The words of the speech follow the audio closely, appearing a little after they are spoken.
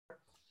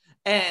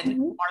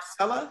And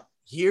Marcella,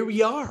 here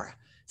we are.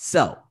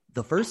 So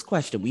the first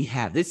question we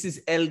have, this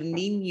is El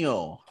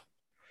Nino.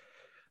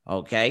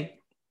 Okay.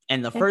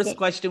 And the first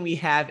question we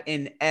have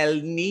in El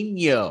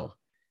Nino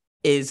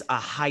is a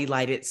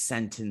highlighted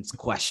sentence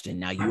question.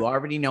 Now, you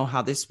already know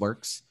how this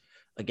works.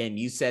 Again,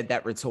 you said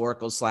that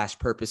rhetorical /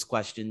 purpose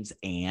questions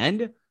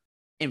and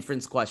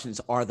inference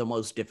questions are the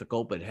most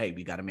difficult, but hey,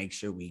 we got to make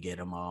sure we get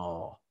them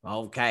all.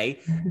 Okay.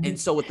 And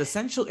so with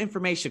essential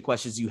information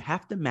questions, you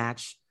have to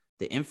match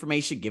the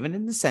information given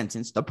in the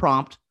sentence, the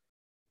prompt,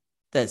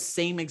 the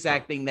same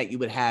exact thing that you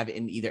would have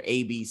in either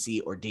A, B,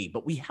 C, or D.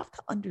 But we have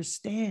to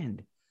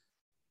understand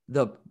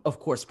the, of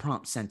course,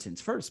 prompt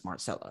sentence first,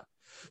 Marcella.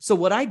 So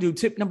what I do,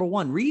 tip number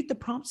 1, read the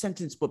prompt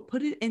sentence, but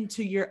put it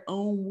into your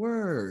own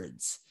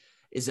words.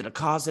 Is it a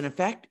cause and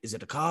effect? Is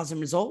it a cause and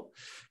result?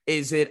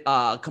 Is it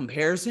a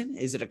comparison?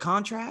 Is it a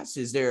contrast?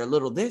 Is there a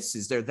little this?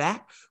 Is there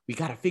that? We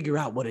got to figure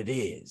out what it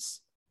is.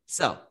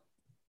 So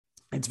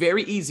it's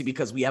very easy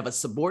because we have a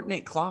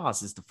subordinate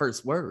clause is the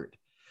first word.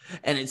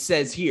 And it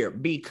says here,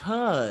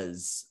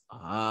 because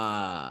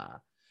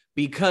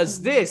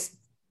this,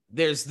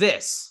 there's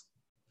this.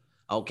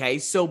 Okay,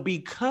 so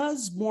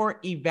because more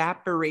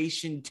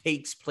evaporation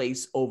takes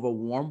place over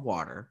warm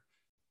water.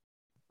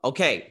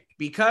 Okay,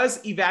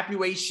 because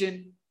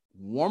evaporation,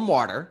 warm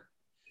water,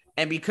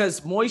 and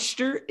because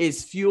moisture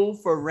is fuel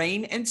for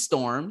rain and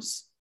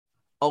storms.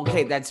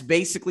 Okay, that's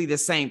basically the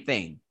same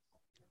thing.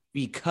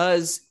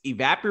 Because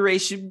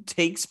evaporation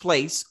takes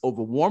place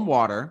over warm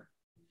water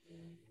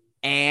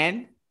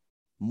and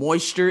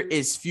moisture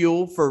is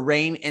fuel for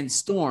rain and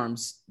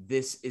storms,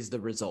 this is the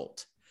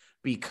result.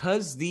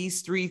 Because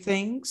these three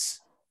things,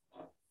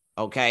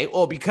 okay,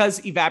 or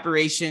because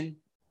evaporation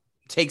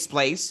takes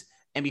place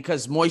and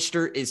because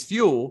moisture is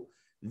fuel,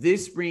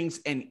 this brings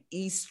an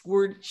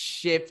eastward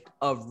shift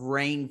of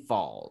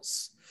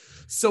rainfalls.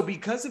 So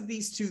because of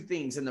these two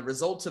things and the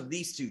results of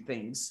these two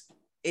things,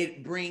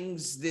 it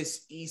brings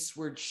this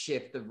eastward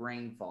shift of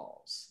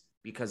rainfalls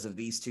because of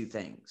these two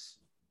things.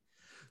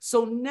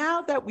 So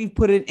now that we've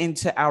put it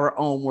into our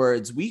own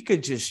words, we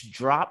could just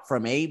drop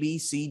from A, B,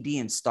 C, D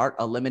and start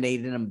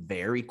eliminating them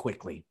very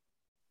quickly.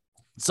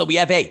 So we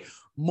have A,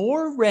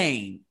 more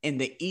rain in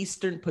the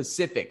Eastern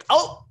Pacific.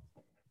 Oh,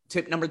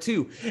 tip number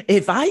 2.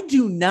 If I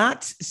do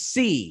not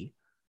see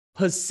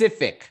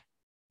Pacific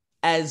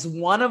as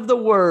one of the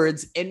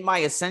words in my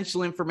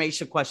essential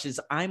information questions,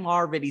 I'm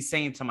already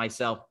saying to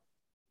myself,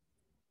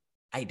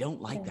 I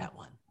don't like that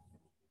one.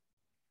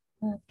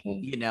 Okay.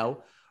 You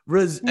know?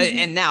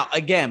 And now,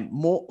 again,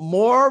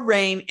 more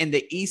rain in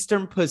the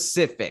Eastern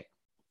Pacific.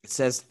 It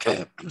says,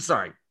 I'm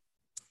sorry.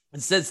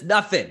 It says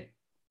nothing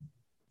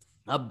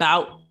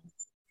about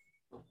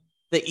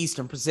the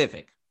Eastern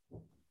Pacific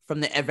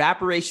from the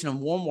evaporation of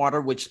warm water,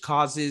 which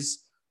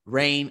causes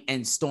rain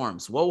and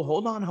storms. Whoa,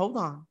 hold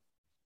on.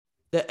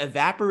 The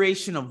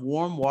evaporation of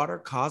warm water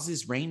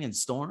causes rain and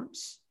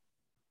storms?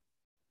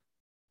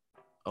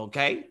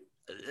 Okay.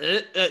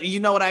 You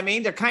know what I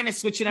mean? They're kind of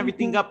switching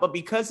everything up, but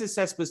because it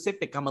says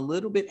specific, I'm a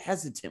little bit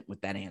hesitant with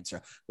that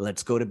answer.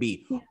 Let's go to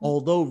B.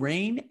 Although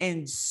rain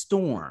and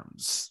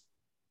storms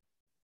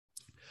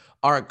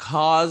are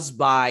caused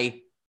by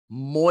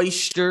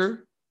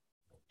moisture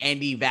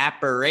and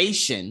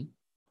evaporation,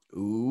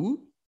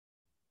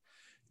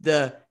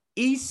 the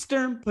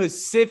Eastern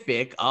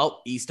Pacific,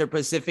 Eastern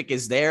Pacific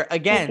is there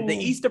again. The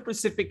Eastern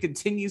Pacific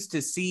continues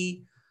to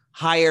see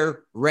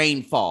higher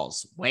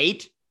rainfalls.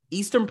 Wait.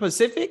 Eastern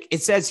Pacific,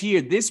 it says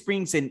here, this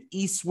brings an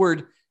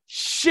eastward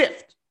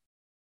shift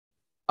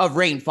of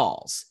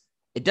rainfalls.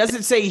 It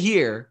doesn't say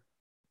here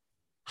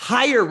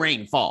higher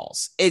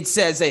rainfalls. It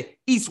says a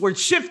eastward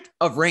shift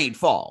of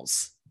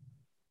rainfalls.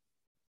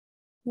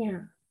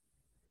 Yeah.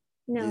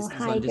 No,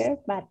 higher,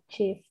 but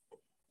shift.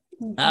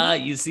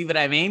 You see what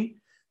I mean?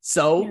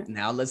 So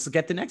now let's look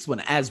at the next one.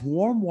 As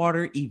warm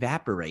water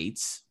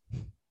evaporates,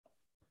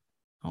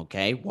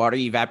 okay, water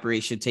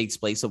evaporation takes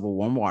place over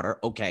warm water.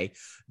 Okay,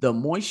 the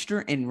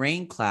moisture and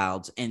rain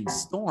clouds and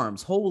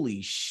storms.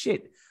 Holy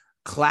shit,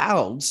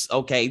 clouds.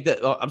 Okay,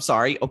 I'm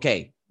sorry.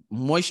 Okay,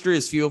 moisture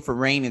is fuel for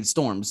rain and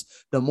storms.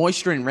 The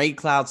moisture and rain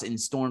clouds and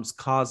storms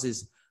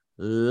causes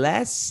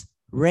less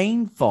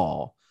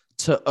rainfall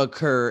to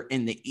occur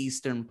in the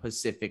Eastern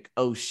Pacific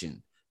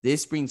Ocean.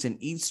 This brings an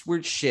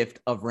eastward shift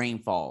of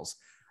rainfalls.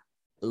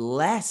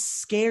 Less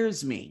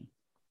scares me.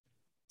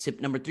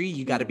 Tip number 3,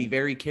 you got to be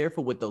very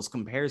careful with those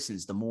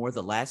comparisons. The more,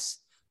 the less,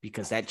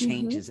 because that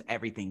changes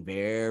everything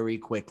very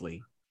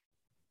quickly.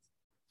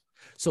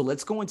 So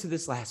let's go into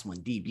this last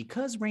one, D.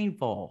 Because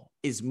rainfall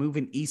is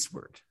moving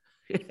eastward,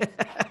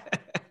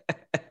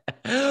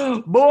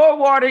 more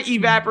water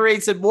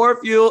evaporates and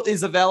more fuel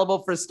is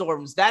available for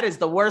storms. That is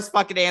the worst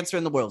fucking answer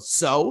in the world.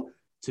 So,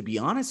 to be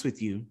honest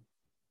with you,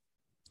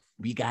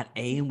 we got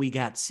A and we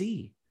got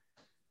C.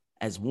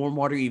 As warm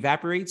water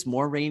evaporates,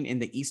 more rain in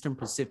the Eastern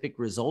Pacific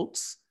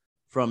results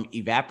from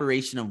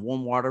evaporation of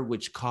warm water,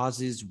 which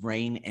causes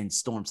rain and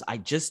storms. I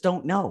just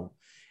don't know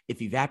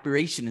if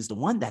evaporation is the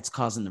one that's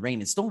causing the rain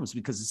and storms,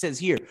 because it says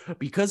here,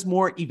 because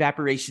more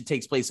evaporation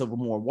takes place over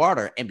more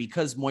water and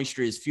because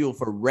moisture is fuel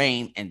for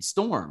rain and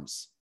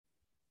storms.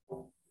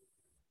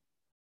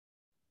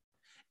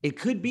 It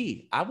could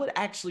be. I would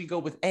actually go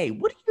with A.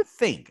 What do you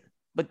think?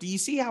 But do you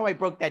see how I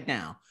broke that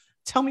down?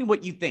 Tell me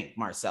what you think,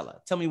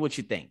 Marcella. Tell me what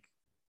you think.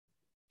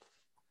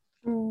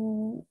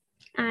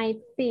 I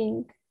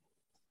think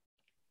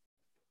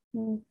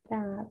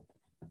that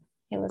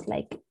it was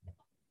like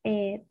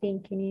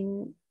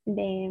thinking in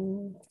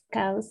the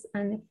cause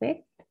and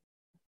effect.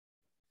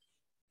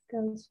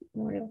 Because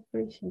more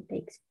evaporation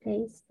takes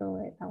place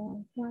over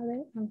our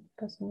water and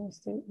because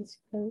moisture is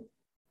fuel.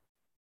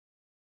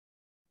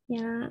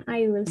 Yeah,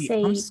 I will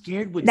say I'm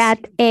scared with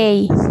that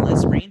A.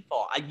 Less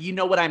rainfall. You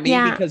know what I mean?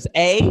 Yeah. Because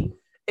A,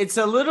 it's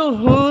a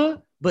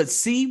little but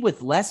C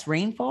with less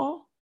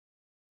rainfall,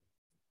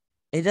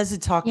 it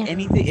doesn't talk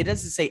anything. It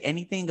doesn't say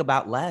anything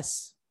about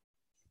less.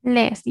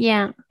 Less,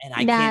 yeah. And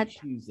I can't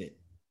choose it.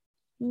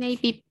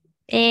 Maybe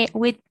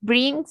with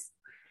brings,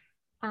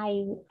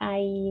 I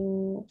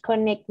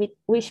connect with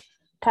which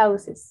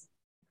causes.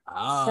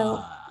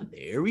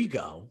 There we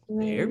go.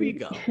 There we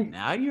go.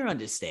 Now you're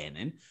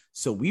understanding.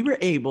 So we were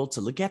able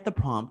to look at the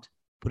prompt,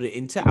 put it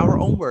into our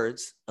own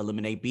words,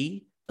 eliminate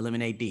B,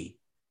 eliminate D.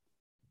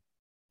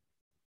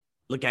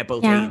 Look at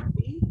both A and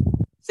B.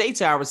 Say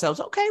to ourselves,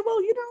 okay, well,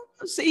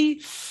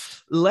 see,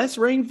 less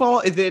rainfall.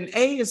 And then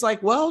A is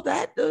like, well,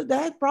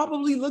 that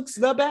probably looks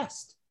the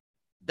best.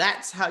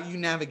 That's how you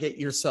navigate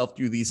yourself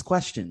through these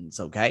questions,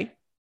 okay?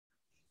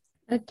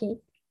 Okay.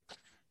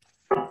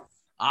 All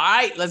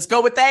right, let's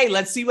go with A.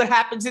 Let's see what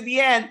happens in the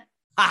end.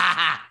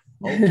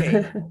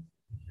 Okay.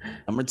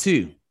 Number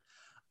 2,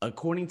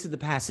 according to the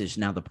passage.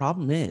 Now, the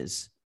problem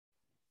is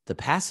the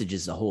passage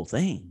is the whole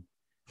thing.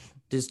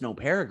 There's no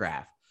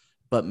paragraph.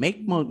 But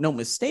make no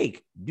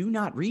mistake, do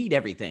not read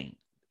everything.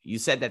 You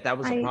said that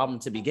was a problem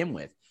to begin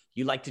with.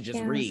 You like to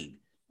just read.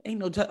 Ain't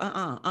no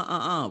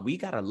we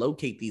got to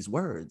locate these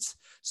words.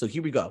 So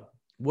here we go.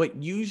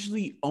 What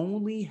usually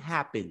only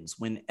happens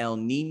when El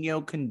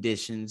Nino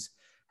conditions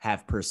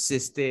have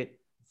persisted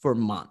for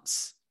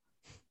months.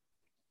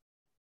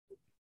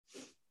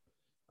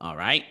 All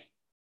right.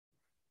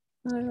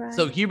 All right.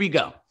 So here we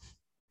go.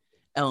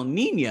 El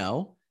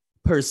Nino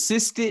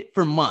persisted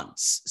for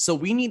months. So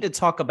we need to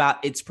talk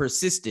about its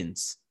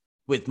persistence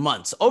with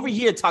months. Over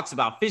here, it talks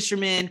about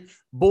fishermen,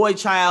 boy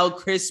child,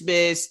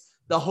 Christmas,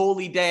 the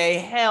holy day.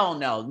 Hell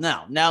no.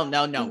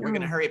 We're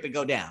going to hurry up and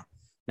go down.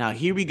 Now,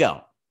 here we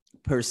go.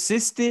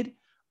 Persisted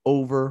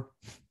over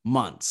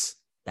months.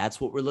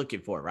 That's what we're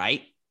looking for,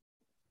 right?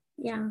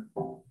 Yeah.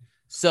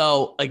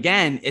 So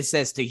again, it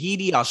says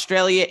Tahiti,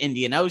 Australia,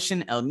 Indian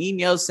Ocean, El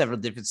Nino, several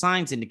different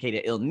signs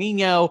indicated El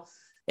Nino.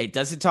 It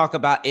doesn't talk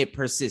about it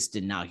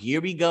persisted. Now,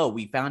 here we go.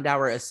 We found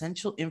our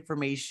essential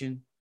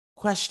information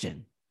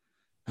question.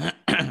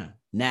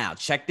 Now,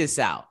 check this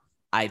out.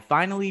 I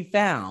finally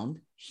found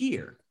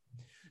here.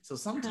 So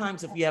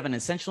sometimes if we have an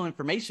essential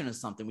information or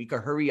something, we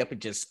could hurry up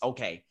and just,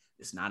 okay,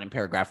 it's not in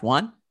paragraph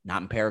 1,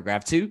 not in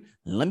paragraph 2.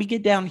 Let me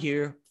get down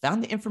here.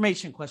 Found the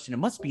information question. It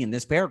must be in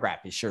this paragraph.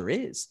 It sure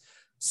is.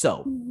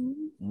 So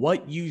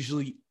what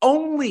usually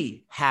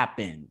only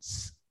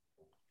happens?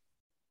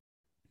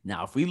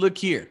 Now, if we look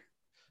here,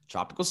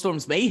 tropical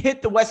storms may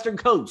hit the western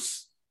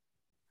coast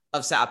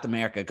of South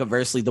America.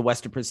 Conversely, the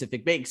Western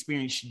Pacific may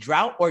experience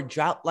drought or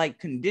drought-like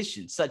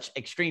conditions. Such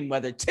extreme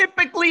weather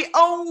typically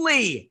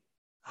only,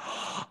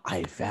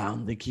 I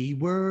found the key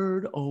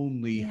word,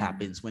 only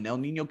happens when El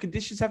Nino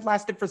conditions have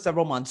lasted for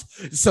several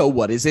months. So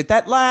what is it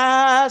that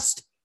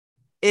lasts?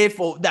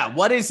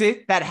 What is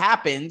it that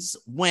happens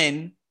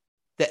when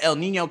the El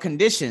Nino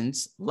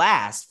conditions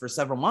last for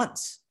several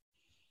months?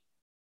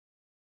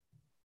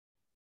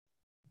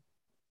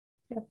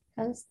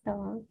 Tropical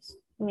storms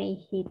may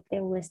hit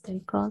the western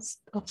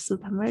coast of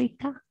South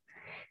America.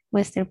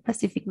 Western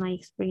Pacific might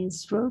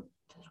experience drought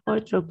or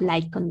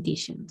drought-like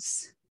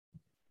conditions.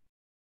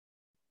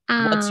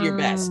 What's your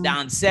best?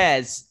 Don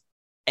says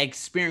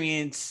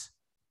experience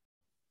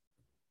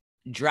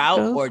drought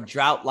or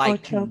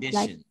drought-like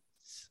conditions.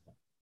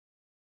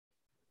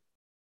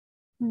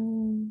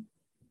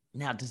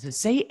 Now, does it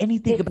say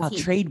anything about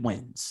trade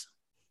winds?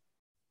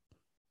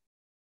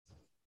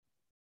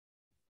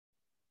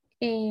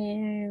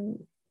 Does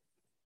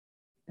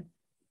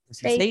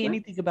it say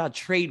anything about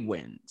trade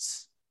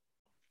winds?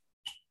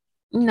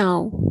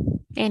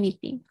 No,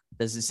 anything.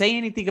 Does it say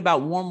anything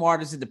about warm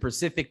waters in the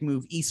Pacific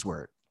move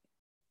eastward?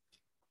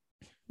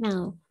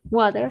 No,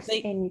 waters,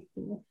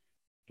 anything.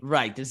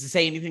 Right. Does it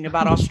say anything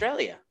about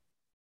Australia?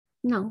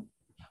 No.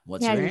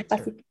 What's your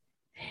answer?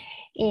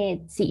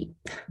 See,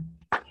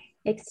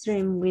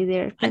 extreme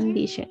weather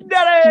conditions.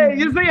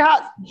 You see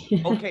how?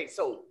 Okay,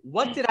 so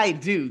what did I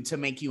do to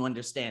make you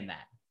understand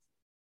that?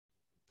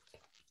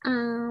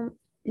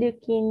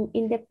 Looking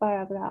in the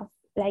paragraph,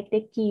 like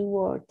the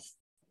keywords,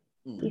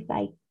 if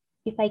I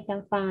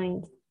can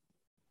find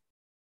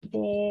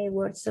the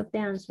words of the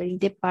answer in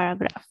the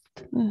paragraph,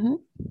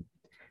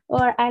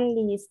 or at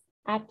least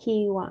a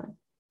key one.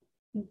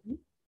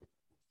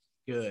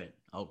 Good.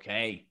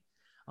 Okay.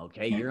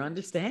 Okay, you're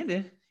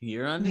understanding.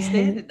 You're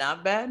understanding.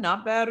 Not bad.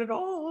 Not bad at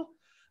all.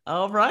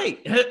 All right.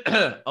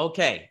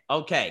 Okay.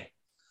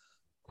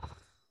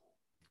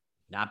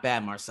 Not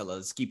bad, Marcella.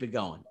 Let's keep it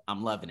going.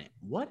 I'm loving it.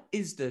 What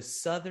is the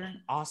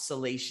Southern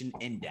Oscillation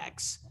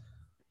Index?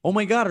 Oh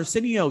my God,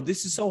 Arsenio,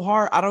 this is so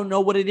hard. I don't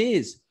know what it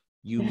is.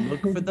 You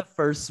look for the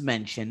first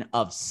mention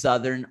of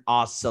Southern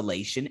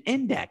Oscillation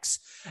Index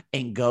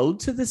and go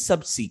to the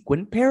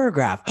subsequent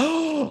paragraph.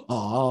 Don't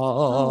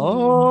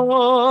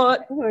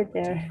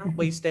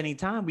waste any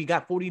time. We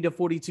got 40 to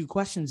 42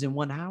 questions in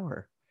 1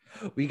 hour.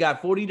 We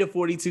got 40 to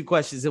 42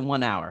 questions in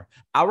 1 hour.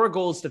 Our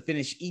goal is to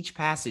finish each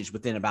passage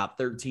within about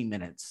 13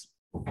 minutes.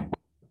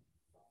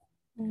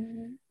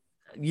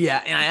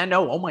 Yeah, and I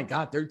know. Oh my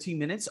God, 13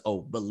 minutes.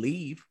 Oh,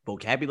 believe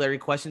vocabulary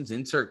questions,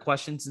 insert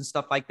questions, and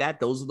stuff like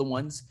that. Those are the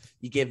ones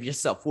you give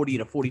yourself 40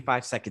 to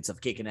 45 seconds of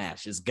kicking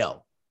ass. Just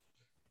go.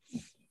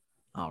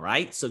 All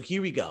right. So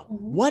here we go.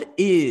 What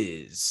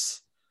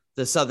is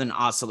the Southern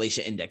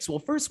Oscillation Index? Well,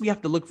 first we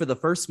have to look for the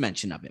first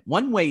mention of it.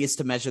 One way is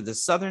to measure the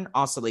Southern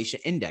Oscillation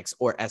Index,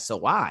 or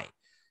SOI.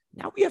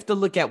 Now we have to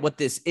look at what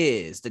this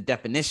is, the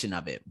definition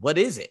of it. What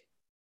is it?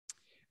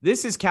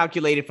 This is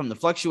calculated from the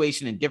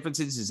fluctuation in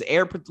differences in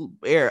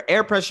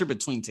air pressure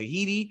between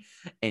Tahiti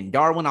and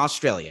Darwin,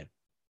 Australia.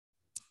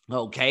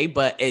 Okay,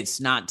 but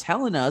it's not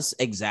telling us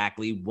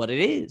exactly what it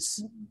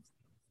is.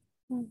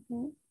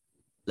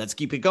 Let's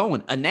keep it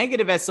going. A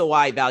negative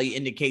SOI value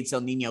indicates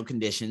El Nino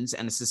conditions,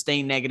 and a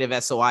sustained negative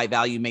SOI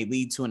value may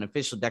lead to an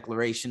official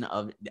declaration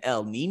of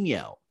El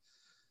Nino.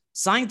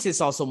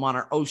 Scientists also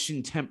monitor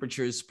ocean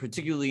temperatures,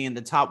 particularly in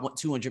the top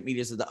 200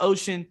 meters of the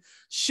ocean,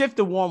 shift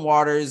the warm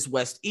waters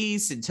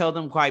west-east, and tell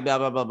them quite blah,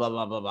 blah, blah, blah,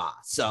 blah, blah, blah.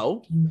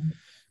 So,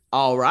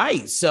 all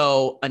right.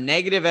 So a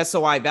negative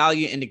SOI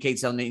value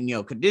indicates El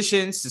Nino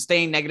conditions.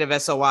 Sustained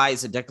negative SOI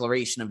is a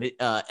declaration of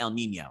El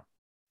Nino.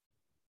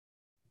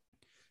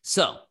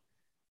 So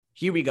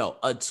here we go.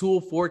 A tool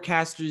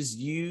forecasters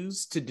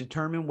use to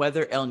determine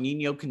whether El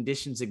Nino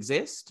conditions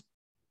exist.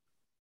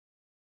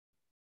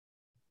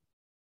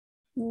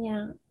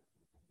 Yeah,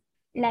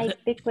 like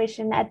the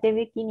question at the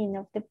beginning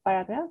of the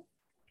paragraph.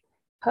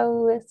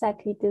 How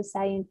exactly do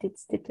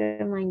scientists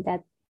determine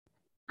that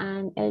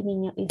an El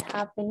Nino is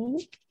happening?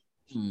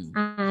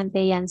 And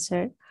they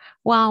answer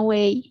one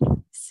way.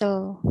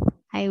 So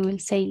I will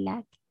say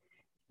like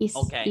is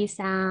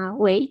a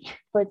way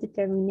for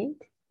determining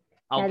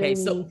that El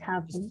Nino is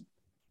happening.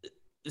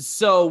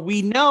 So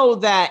we know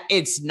that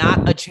it's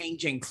not a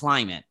change in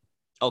climate.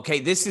 Okay,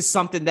 this is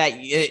something that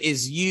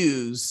is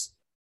used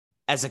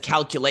as a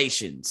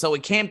calculation. So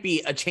it can't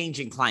be a change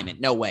in climate.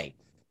 No way.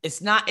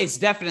 It's not. It's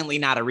definitely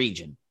not a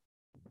region.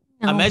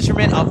 No. A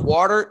measurement of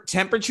water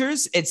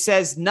temperatures. It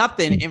says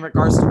nothing in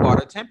regards to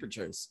water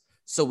temperatures.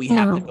 So we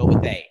have to go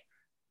with A.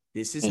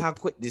 This is how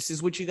quick. This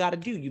is what you got to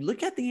do. You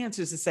look at the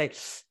answers and say,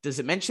 does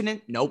it mention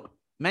it? Nope.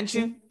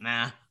 Mention?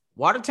 Nah.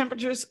 Water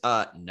temperatures?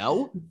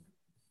 No.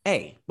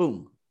 A.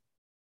 Boom.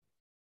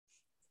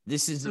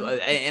 This is,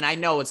 and I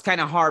know it's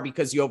kind of hard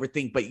because you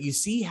overthink, but you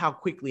see how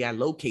quickly I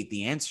locate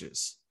the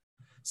answers.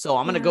 So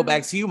I'm going to go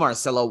back to you,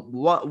 Marcelo.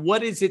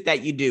 What is it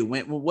that you do?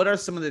 What are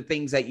some of the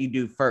things that you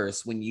do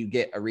first when you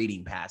get a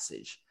reading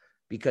passage?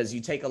 Because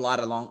you take a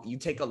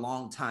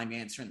long time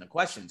answering the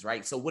questions,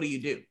 right? So what do you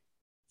do?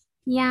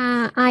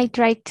 Yeah, I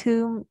try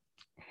to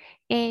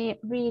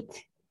read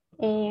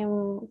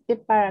the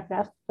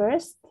paragraph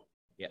first.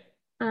 Yeah.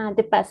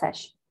 The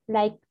passage,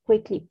 like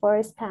quickly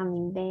for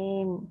scanning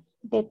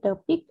the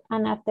topic,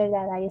 and after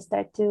that I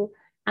start to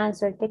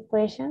answer the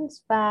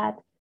questions, but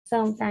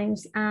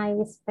sometimes I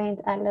spend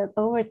a lot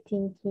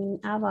overthinking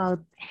about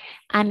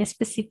a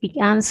specific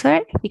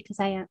answer because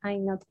I'm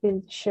not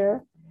feel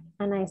sure,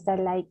 and I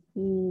start like,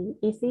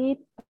 is it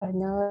or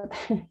not?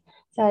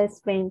 So I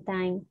spend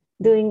time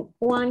doing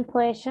one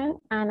question,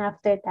 and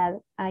after that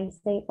I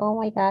say, oh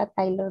my God,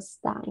 I lost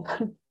time.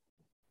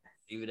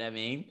 See what I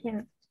mean?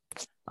 Yeah.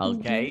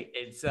 Okay.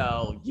 And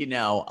so,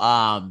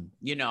 I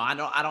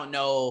don't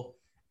know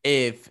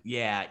if,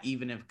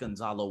 even if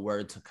Gonzalo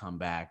were to come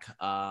back,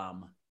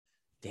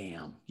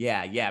 damn.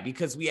 Yeah.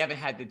 Because we haven't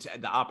had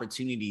the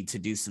opportunity to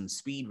do some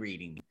speed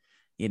reading.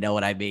 You know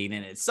what I mean?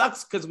 And it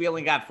sucks because we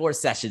only got 4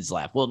 sessions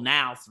left. Well,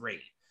 now 3,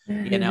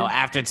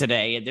 after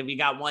today. And then we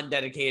got 1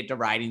 dedicated to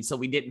writing. So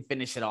we didn't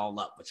finish it all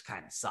up, which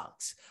kind of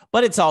sucks.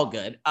 But it's all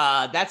good.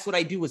 That's what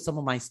I do with some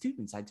of my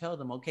students. I tell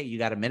them, okay, you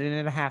got 1.5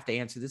 minutes to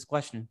answer this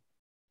question.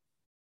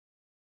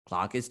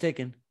 Clock is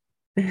ticking.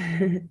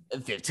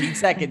 15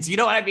 seconds. You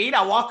know what I mean?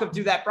 I walk them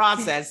through that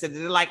process and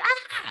they're like,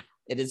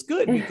 it is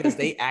good because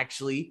they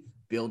actually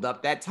build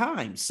up that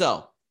time.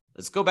 So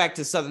let's go back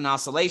to Southern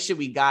Oscillation.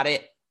 We got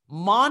it.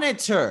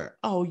 Monitor.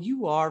 Oh,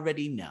 you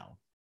already know.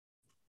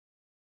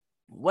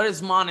 What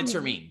does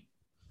monitor mean?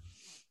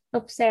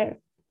 Observe.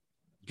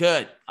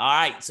 Good. All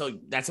right. So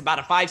that's about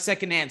a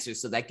 5-second answer.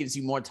 So that gives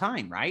you more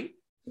time, right?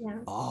 Yeah.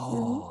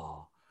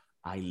 Oh,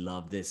 I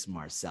love this,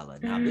 Marcella.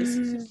 Now, this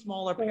is a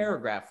smaller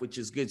paragraph, which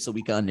is good so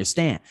we can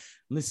understand.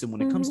 Listen,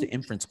 when it comes to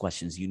inference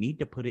questions, you need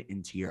to put it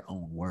into your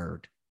own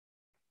word.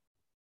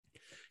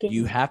 Okay.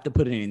 You have to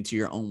put it into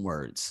your own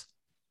words.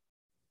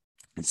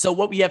 So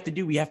what we have to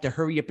do, we have to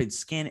hurry up and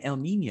scan El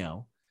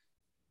Nino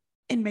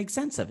and make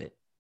sense of it.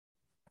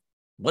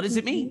 What does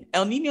it mean?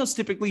 El Ninos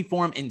typically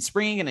form in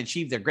spring and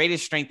achieve their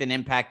greatest strength and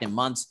impact in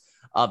months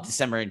of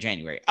December and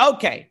January.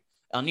 Okay.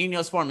 El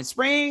Ninos form in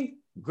spring,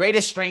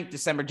 greatest strength,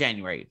 December,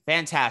 January.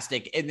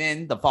 Fantastic. And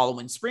then the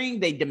following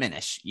spring, they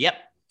diminish. Yep.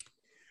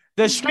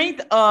 The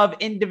strength of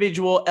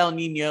individual El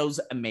Ninos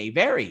may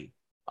vary.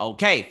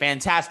 Okay.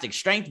 Fantastic.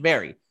 Strength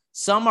vary.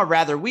 Some are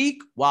rather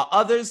weak, while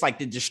others, like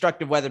the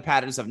destructive weather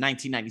patterns of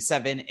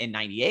 1997 and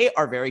 98,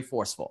 are very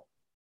forceful.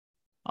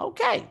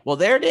 Okay, well,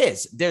 there it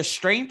is. Their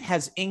strength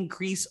has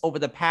increased over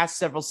the past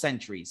several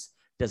centuries.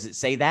 Does it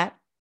say that?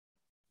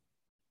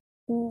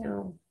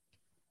 No.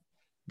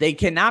 They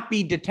cannot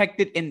be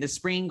detected in the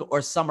spring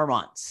or summer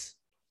months.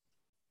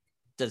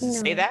 Does it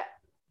say that?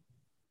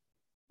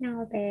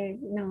 No, they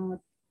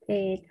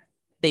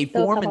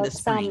form in the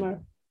spring.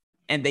 Summer.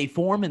 And they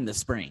form in the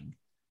spring.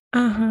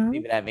 Uh-huh.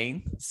 See what I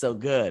mean? So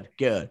good.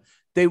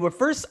 They were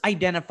first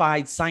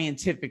identified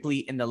scientifically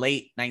in the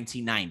late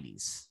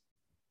 1990s.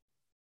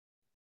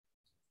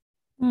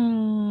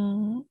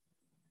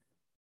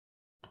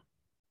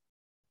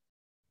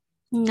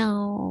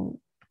 No.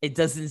 It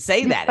doesn't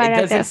say that.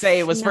 It doesn't say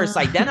it was first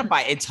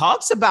identified. It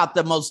talks about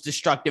the most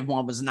destructive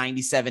one was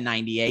 97,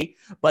 98,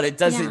 but it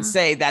doesn't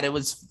say that it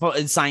was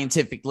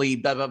scientifically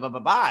blah, blah, blah, blah,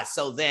 blah.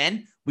 So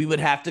then we would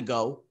have to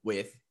go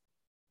with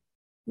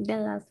the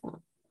last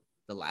one.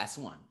 The last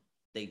one.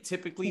 They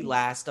typically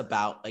last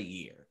about a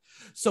year.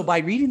 So by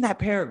reading that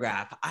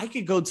paragraph, I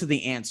could go to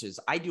the answers.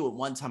 I do it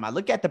one time. I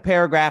look at the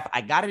paragraph.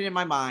 I got it in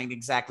my mind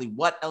exactly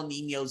what El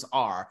Ninos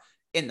are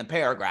in the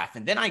paragraph.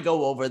 And then I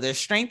go over their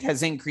strength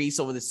has increased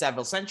over the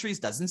several centuries.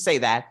 Doesn't say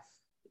that.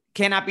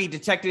 Cannot be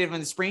detected in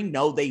the spring.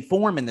 No, they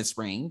form in the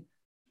spring.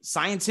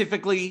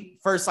 Scientifically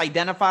first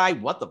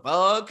identified. What the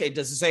fuck? It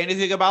doesn't say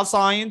anything about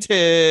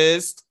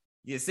scientists.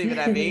 You see what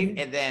I mean?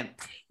 And then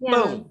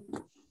boom.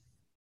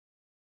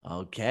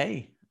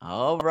 Okay.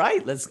 All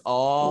right. Let's.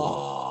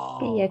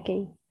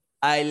 Okay.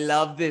 I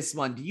love this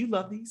one. Do you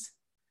love these?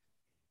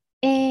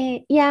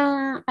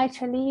 Yeah,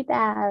 actually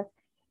that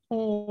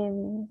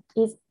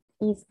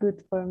is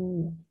good for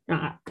me.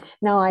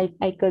 No, I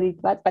got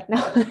it bad, but no.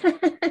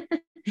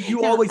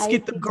 You always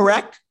get them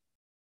correct?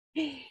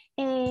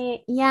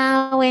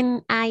 Yeah,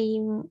 when I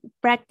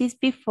practiced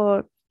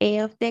before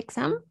of the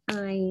exam,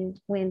 I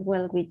went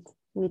well with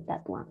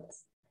that one.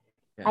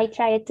 Okay. I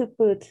tried to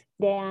put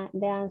the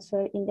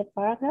answer in the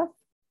paragraph.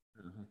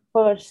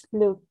 First,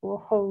 look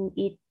how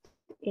it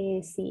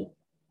see.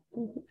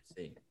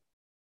 See.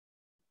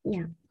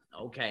 Yeah.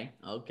 Okay.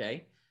 All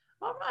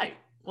right.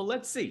 Well,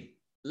 let's see.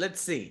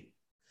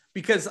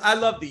 Because I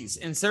love these.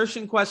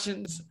 Insertion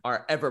questions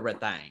are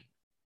everything.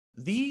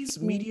 These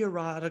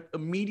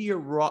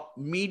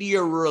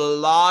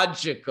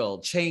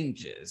meteorological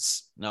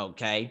changes,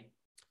 okay,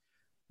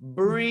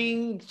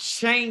 bring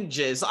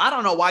changes. I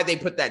don't know why they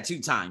put that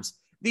 2 times.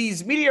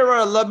 These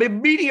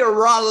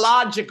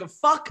meteorological,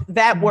 fuck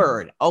that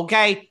word,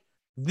 okay?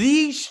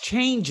 These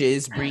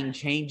changes bring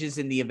changes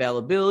in the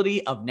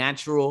availability of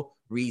natural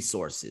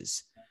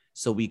resources.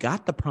 So we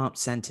got the prompt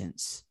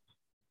sentence.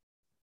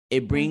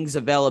 It brings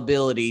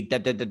availability, ...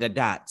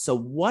 So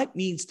what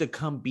needs to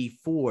come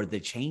before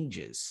the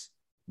changes?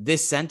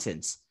 This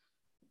sentence,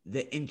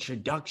 the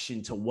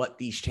introduction to what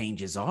these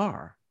changes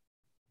are.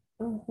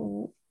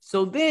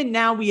 So then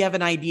now we have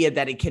an idea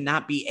that it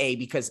cannot be A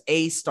because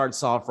A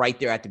starts off right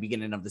there at the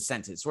beginning of the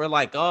sentence. We're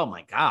like, oh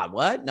my God,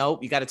 what? No,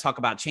 you got to talk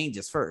about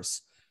changes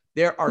first.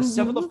 There are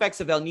several effects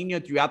of El Nino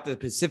throughout the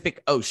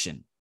Pacific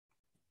Ocean.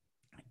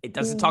 It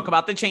doesn't talk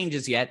about the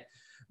changes yet.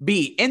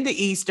 B, in the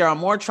east, there are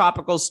more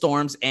tropical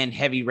storms and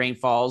heavy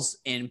rainfalls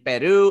in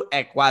Peru,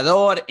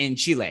 Ecuador, and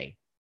Chile.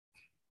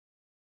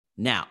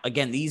 Now,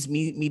 again, these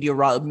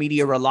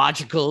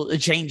meteorological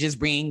changes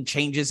bring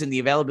changes in the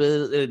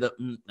availability. It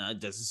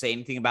doesn't say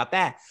anything about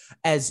that.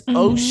 As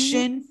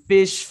ocean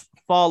fish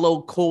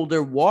follow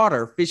colder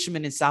water,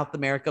 fishermen in South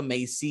America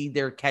may see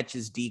their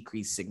catches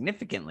decrease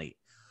significantly.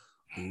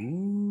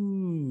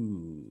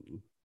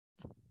 Ooh.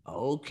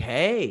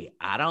 Okay,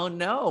 I don't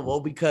know. Well,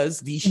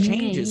 because these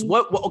changes,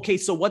 okay,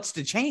 so what's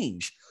the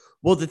change?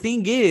 Well, the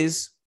thing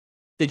is,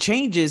 the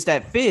change is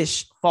that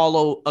fish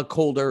follow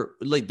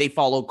they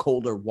follow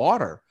colder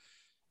water.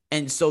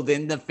 And so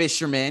then the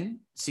fisherman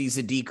sees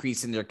a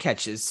decrease in their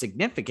catches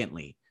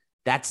significantly.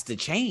 That's the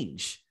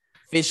change.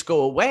 Fish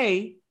go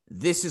away.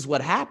 This is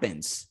what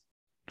happens.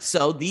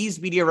 So these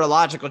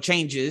meteorological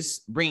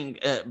changes bring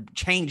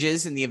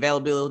changes in the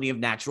availability of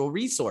natural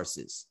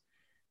resources.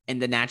 And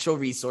the natural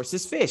resource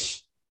is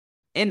fish.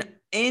 In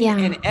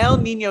an El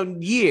Nino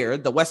year,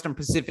 the Western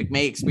Pacific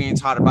may experience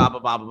hotter, blah, blah,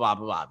 blah, blah, blah,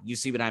 blah. You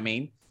see what I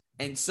mean?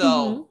 And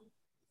so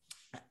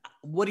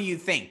what do you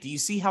think? Do you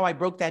see how I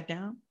broke that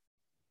down?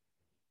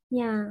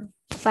 Yeah,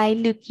 by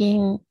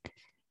looking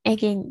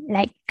again,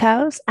 like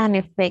cause and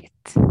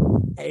effect.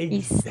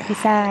 Exactly.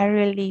 It's a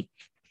really...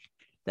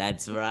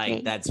 That's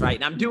right. That's right.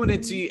 And I'm doing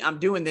it to you. I'm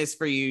doing this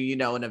for you,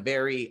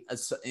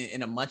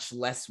 in a much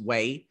less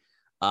way.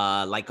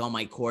 Like on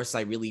my course,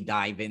 I really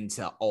dive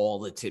into all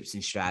the tips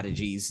and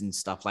strategies and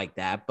stuff like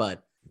that.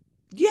 But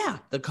yeah,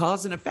 the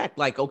cause and effect.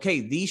 Like,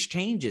 okay, these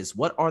changes,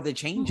 what are the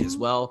changes?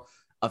 Well,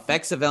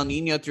 effects of El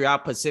Nino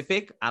throughout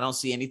Pacific. I don't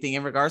see anything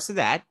in regards to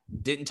that.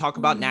 Didn't talk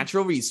about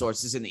natural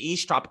resources in the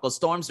East. Tropical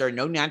storms. There are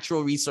no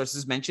natural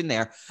resources mentioned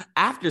there.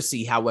 After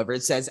sea, however,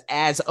 it says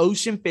as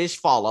ocean fish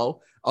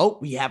follow. Oh,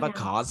 we have a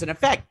cause and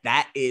effect.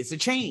 That is a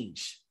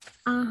change.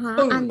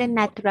 And the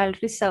natural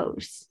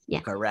resource.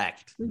 Yeah.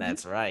 Correct.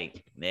 That's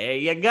right. There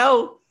you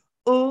go.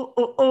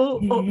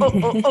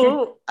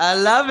 Oh. I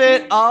love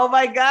it. Oh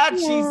my God.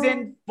 She's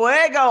in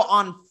fuego,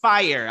 on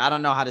fire. I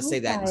don't know how to say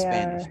that in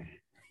Spanish.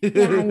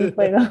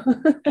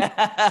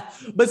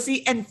 But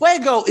see, en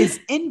fuego is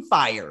in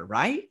fire,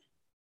 right?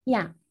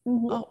 Yeah.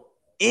 Oh,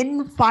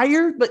 in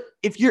fire? But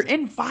if you're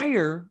in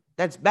fire,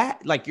 that's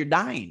bad. Like you're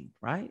dying,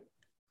 right?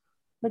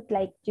 But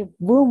like you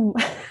boom.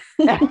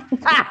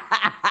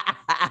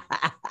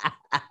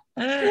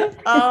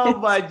 Oh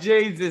my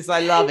Jesus. I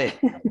love it.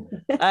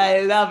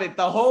 I love it.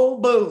 The whole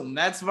boom.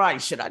 That's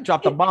right. Should I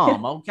drop the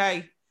bomb?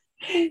 Okay.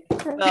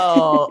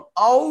 So,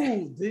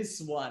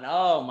 this one.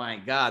 Oh my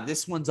God.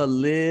 This one's a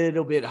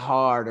little bit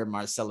harder,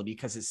 Marcella,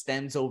 because it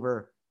stems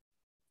over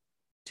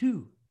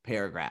 2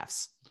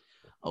 paragraphs.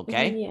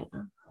 Okay. Yeah.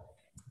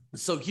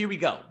 So here we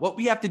go. What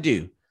we have to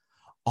do.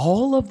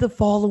 All of the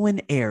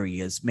following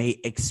areas may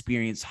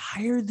experience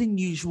higher than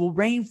usual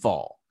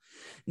rainfall.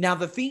 Now,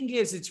 the thing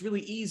is, it's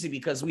really easy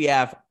because we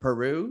have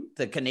Peru,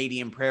 the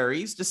Canadian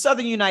prairies, the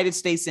southern United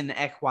States, and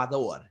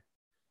Ecuador.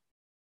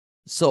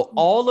 So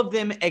all of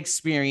them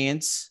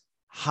experience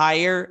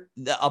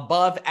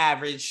above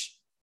average.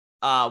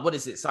 What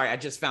is it? Sorry, I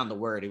just found the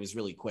word. It was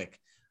really quick.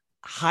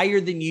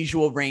 Higher than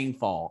usual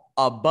rainfall,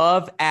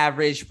 above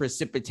average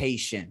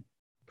precipitation.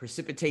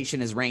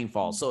 Precipitation is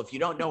rainfall. So if you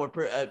don't know what,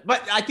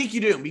 but I think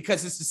you do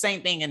because it's the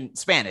same thing in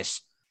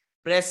Spanish.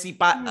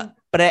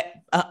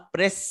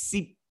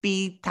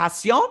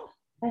 Precipitación.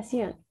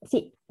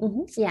 Sí.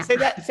 Yeah. Say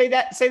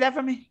that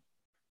for me.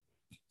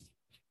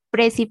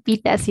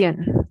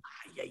 Precipitación.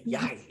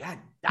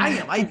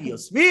 Damn, ay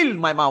Dios mil,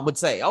 my mom would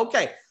say.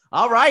 Okay.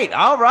 All right.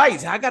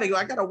 I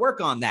gotta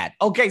work on that.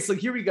 Okay, so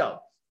here we go.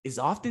 Is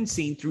often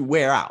seen through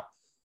wear out.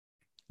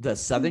 The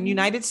southern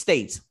United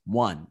States,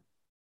 1.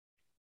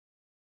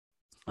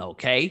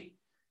 Okay.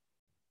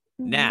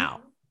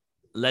 Now,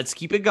 let's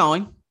keep it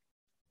going.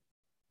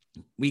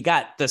 We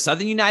got the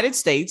southern United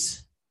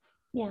States.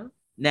 Yeah.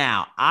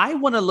 Now, I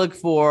want to look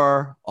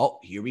for,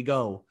 here we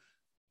go.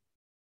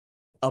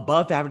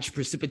 Above average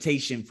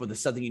precipitation for the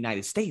southern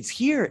United States.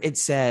 Here it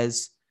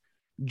says,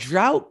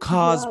 drought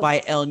caused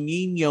by El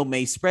Nino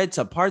may spread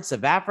to parts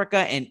of Africa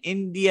and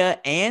India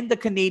and the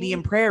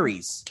Canadian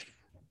prairies.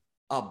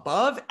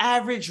 Above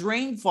average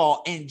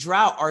rainfall and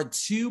drought are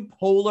 2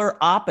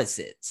 polar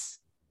opposites.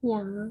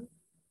 Yeah.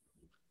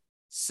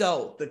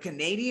 So the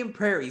Canadian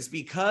prairies,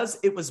 because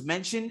it was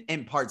mentioned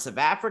in parts of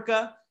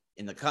Africa,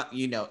 in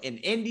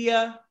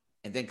India,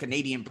 and then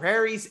Canadian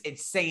prairies,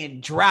 it's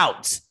saying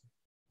drought,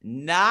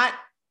 not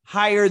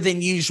higher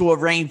than usual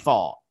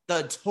rainfall,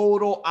 the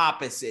total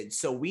opposite.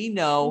 So we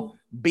know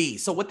B.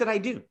 So what did I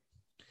do?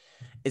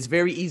 It's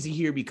very easy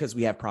here because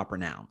we have proper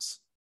nouns.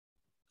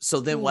 So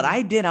then what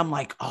I did, I'm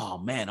like, oh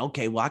man,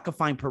 okay, well, I could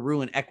find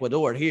Peru and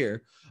Ecuador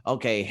here.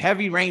 Okay,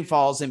 heavy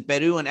rainfalls in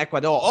Peru and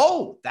Ecuador.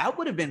 Oh, that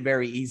would have been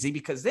very easy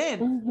because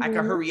then I could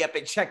hurry up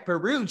and check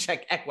Peru,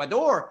 check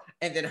Ecuador,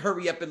 and then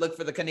hurry up and look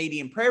for the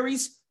Canadian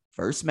prairies,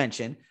 first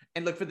mention,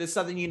 and look for the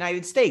southern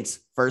United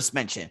States, first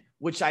mention,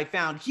 which I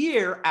found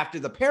here after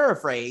the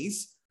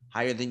paraphrase,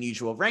 higher than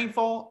usual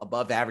rainfall,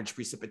 above average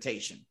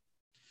precipitation.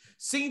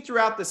 Seen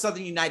throughout the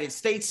southern United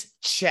States,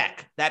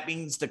 check. That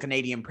means the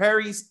Canadian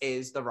prairies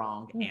is the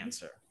wrong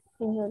answer.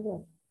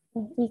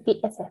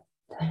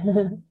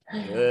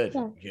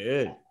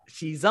 Good.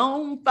 She's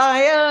on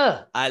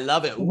fire. I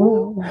love it.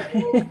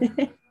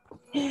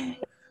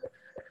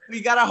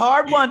 We got a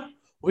hard one.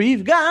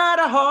 We've got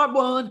a hard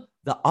one.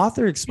 The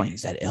author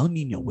explains that El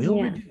Nino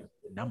will reduce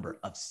the number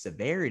of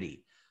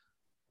severity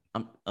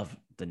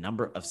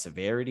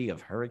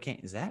of hurricane.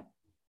 Is that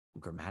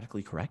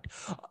grammatically correct?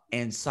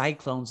 And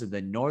cyclones in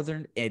the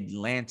northern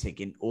Atlantic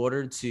in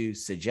order to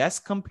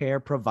suggest, compare,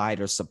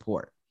 provide, or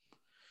support.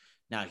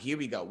 Now, here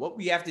we go. What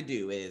we have to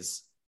do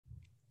is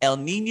El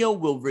Nino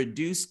will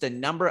reduce the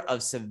number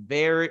of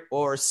severity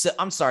or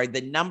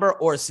severity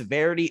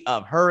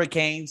of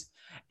hurricanes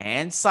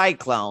and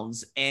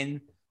cyclones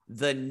in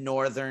the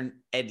northern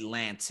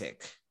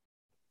Atlantic.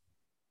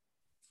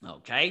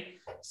 Okay,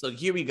 so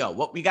here we go.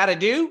 What we got to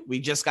do, we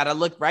just got to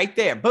look right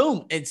there.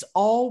 Boom. It's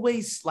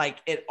always like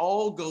it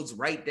all goes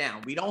right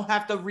down. We don't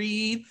have to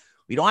read.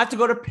 We don't have to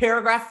go to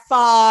paragraph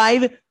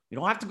 5. We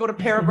don't have to go to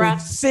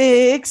paragraph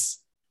 6.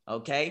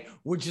 Okay,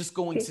 we're just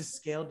going to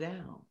scale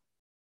down.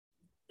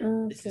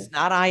 This is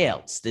not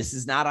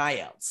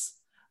IELTS.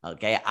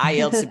 Okay,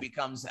 IELTS, it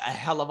becomes a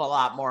hell of a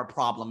lot more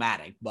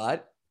problematic,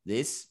 but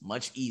this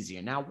much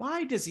easier. Now,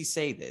 why does he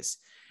say this?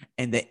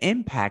 And the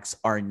impacts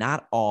are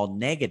not all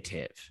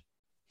negative.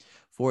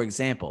 For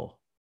example,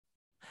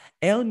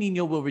 El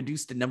Nino will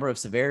reduce the number of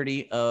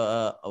severity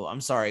of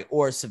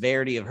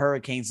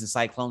hurricanes and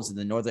cyclones in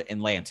the northern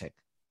Atlantic.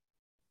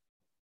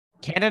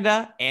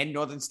 Canada and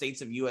northern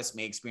states of U.S.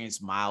 may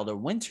experience milder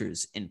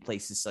winters in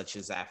places such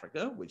as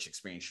Africa, which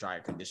experience drier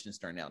conditions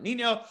during El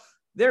Nino.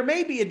 There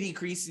may be a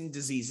decrease in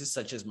diseases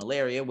such as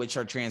malaria, which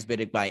are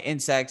transmitted by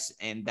insects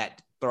and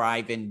that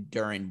thrive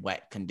during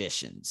wet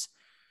conditions.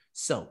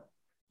 So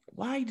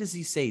why does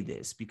he say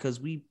this? Because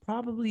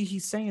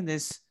he's saying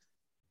this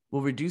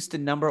will reduce the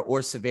number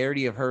or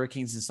severity of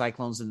hurricanes and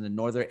cyclones in the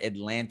northern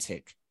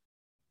Atlantic.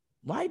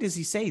 Why does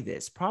he say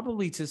this?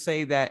 Probably to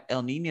say that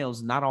El Nino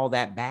is not all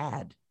that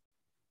bad.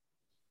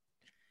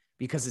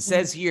 Because it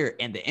says here,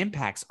 and the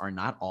impacts are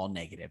not all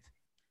negative.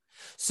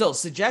 So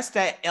suggest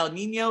that El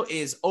Nino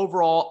is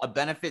overall a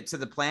benefit to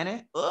the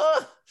planet. No,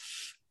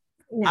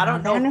 I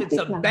don't know if it's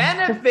a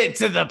benefit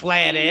to the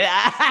planet.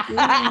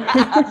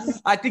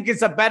 I think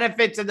it's a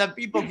benefit to the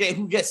people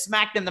who get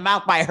smacked in the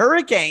mouth by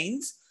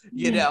hurricanes.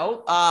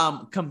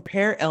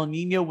 Compare El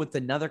Nino with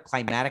another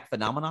climatic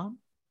phenomenon.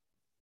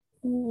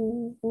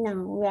 No,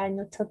 we are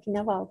not talking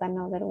about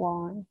another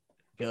one.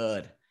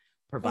 Good.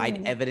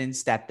 Provide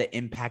evidence that the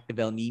impact of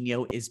El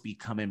Nino is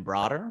becoming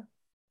broader.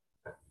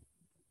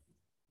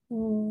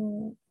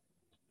 No.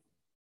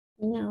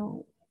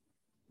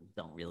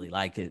 Don't really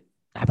like it.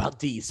 How about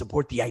D?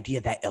 Support the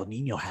idea that El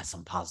Nino has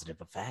some positive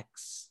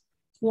effects.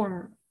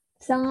 Yeah,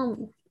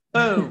 some.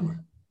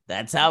 Boom.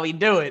 That's how we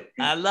do it.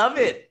 I love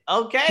it.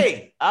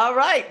 Okay. All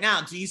right.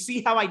 Now, do you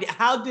see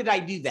how did I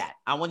do that?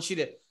 I want you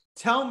to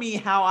tell me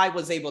how I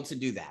was able to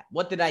do that.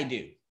 What did I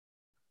do?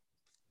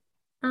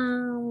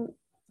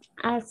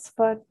 As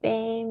for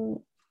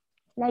the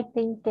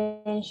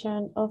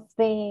intention of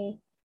the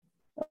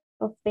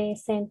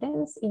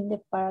sentence in the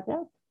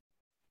paragraph.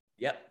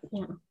 Yep.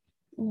 Yeah.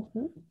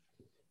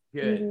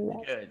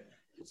 Good.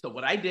 So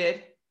what I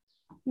did,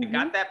 I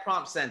got that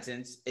prompt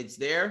sentence. It's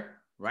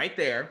there, right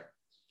there.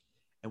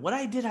 And what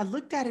I did, I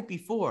looked at it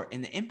before,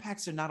 and the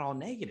impacts are not all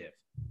negative.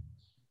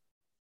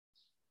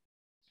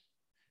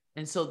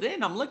 And so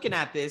then I'm looking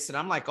at this, and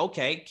I'm like,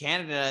 okay,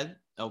 Canada,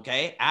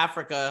 okay,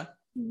 Africa,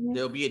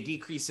 there'll be a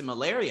decrease in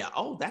malaria.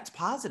 Oh, that's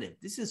positive.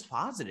 This is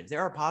positive.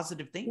 There are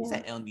positive things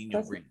that El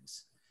Nino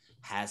brings.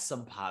 Has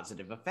some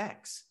positive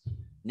effects.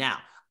 Now,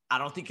 I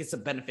don't think it's a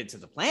benefit to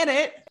the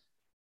planet,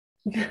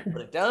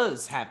 but it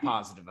does have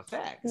positive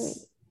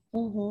effects.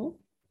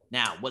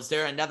 Now, was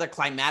there another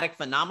climatic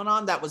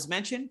phenomenon that was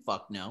mentioned?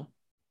 Fuck no.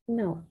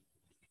 No.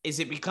 Is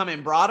it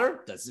becoming broader?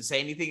 Does it say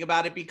anything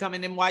about it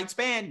becoming in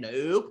widespan?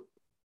 Nope.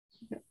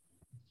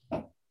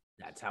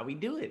 That's how we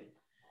do it.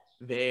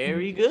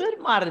 Very good,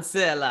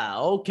 Marcela.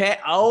 Okay.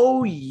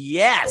 Oh,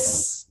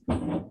 yes.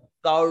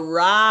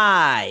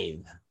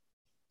 Thrive.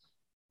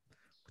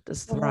 What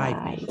does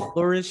thrive mean?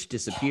 Flourish,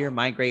 disappear,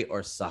 migrate,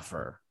 or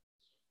suffer.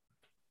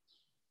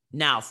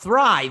 Now,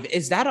 thrive,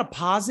 is that a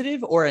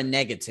positive or a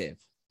negative?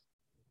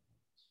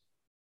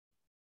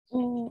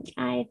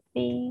 I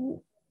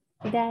think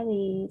that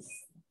is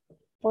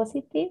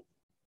positive.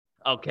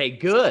 Okay,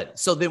 good.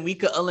 So then we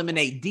could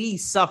eliminate D,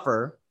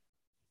 suffer,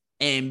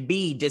 and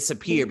B,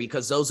 disappear,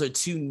 because those are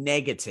two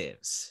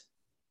negatives.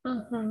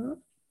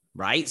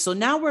 Right? So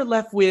now we're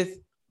left with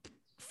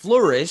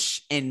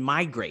flourish and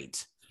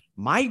migrate.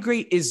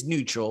 Migrate is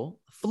neutral.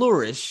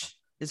 Flourish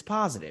is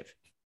positive.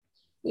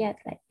 Yes.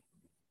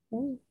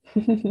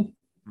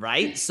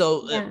 Right?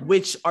 So,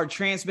 which are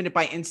transmitted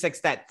by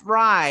insects that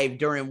thrive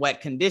during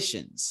wet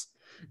conditions.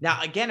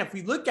 Now, again, if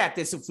we look at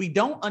this, if we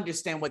don't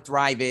understand what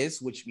thrive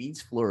is, which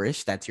means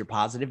flourish, that's your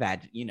positive,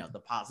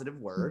 the positive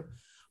word.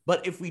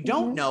 But if we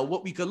don't know,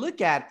 what we could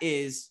look at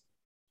is,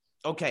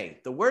 okay,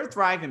 the word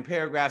thrive in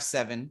paragraph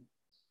 7,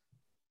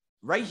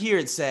 right here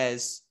it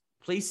says,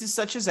 places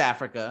such as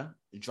Africa,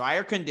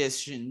 drier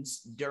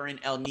conditions during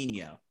El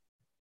Nino,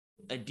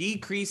 a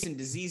decrease in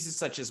diseases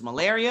such as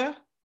malaria,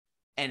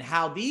 and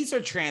how these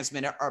are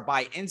transmitted are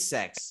by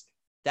insects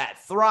that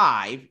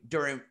thrive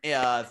during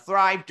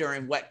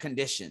wet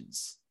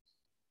conditions.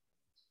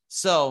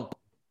 So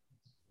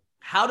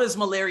how does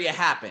malaria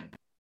happen?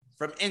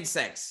 From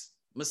insects,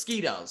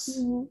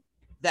 mosquitoes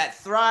that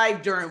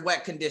thrive during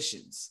wet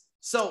conditions.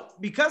 So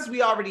because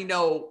we already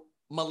know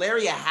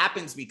malaria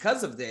happens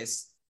because of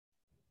this,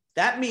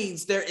 that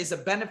means there is a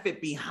benefit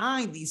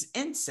behind these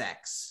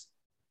insects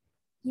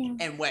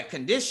and wet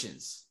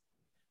conditions.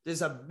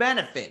 There's a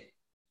benefit.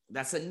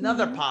 That's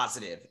another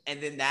positive.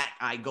 And then that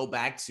I go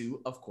back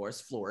to, of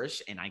course,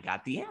 flourish, and I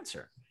got the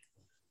answer.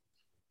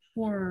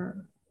 Yeah.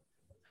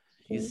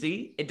 You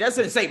see, it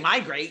doesn't say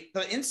migrate.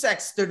 The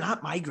insects, they're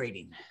not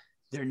migrating.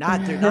 They're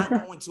not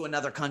going to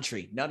another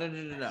country. No.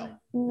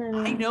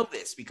 I know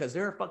this because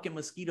there are fucking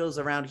mosquitoes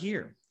around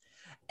here,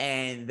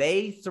 and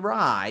they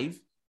thrive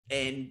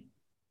in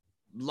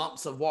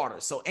lumps of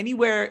water. So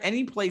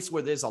any place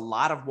where there's a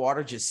lot of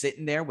water just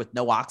sitting there with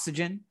no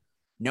oxygen,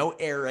 no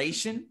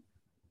aeration,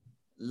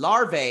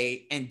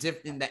 larvae and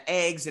the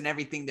eggs and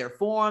everything they're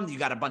formed. You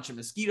got a bunch of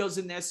mosquitoes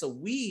in there. So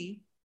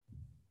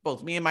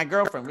both me and my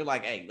girlfriend, we're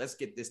like, hey, let's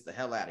get this the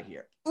hell out of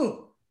here.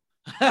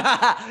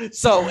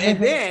 So,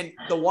 and then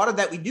the water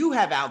that we do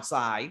have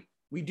outside,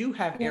 We do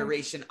have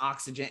aeration,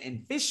 oxygen,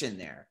 and fish in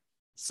there.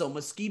 So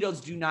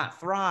mosquitoes do not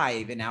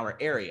thrive in our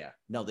area.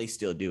 No, they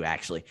still do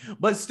actually.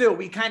 But still,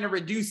 we kind of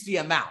reduce the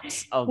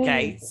amounts.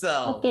 Okay.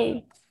 So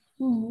okay.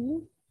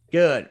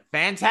 Good.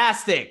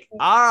 Fantastic.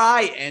 All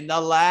right. And the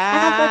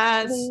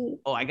last.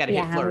 I got to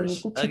hit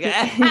flourish.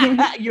 Okay.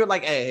 You're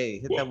like, hey,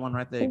 hit that one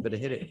right there. You better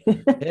hit it.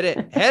 Hit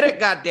it. Hit it.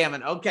 God damn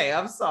it. Okay.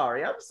 I'm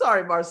sorry.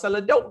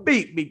 Marcella. Don't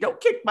beat me.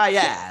 Don't kick my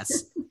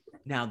ass.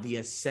 Now, the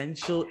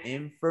essential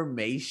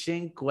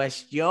information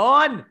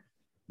question.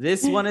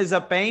 This one is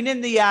a pain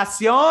in the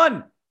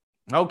acción.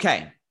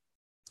 Okay.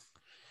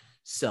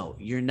 So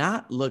you're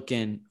not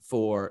looking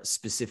for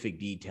specific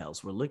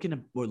details. We're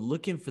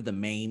looking for the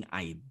main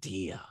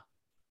idea,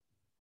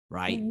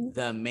 right?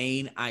 The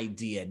main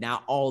idea.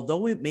 Now,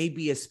 although it may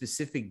be a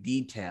specific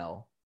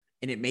detail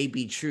and it may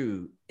be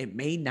true, it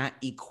may not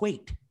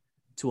equate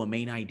to a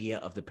main idea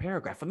of the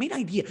paragraph. A main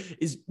idea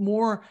is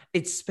more,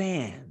 it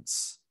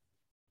spans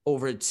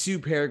over 2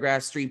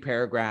 paragraphs, 3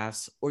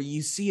 paragraphs, or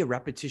you see a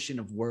repetition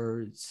of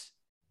words,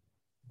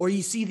 or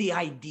you see the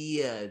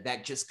idea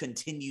that just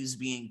continues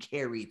being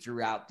carried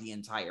throughout the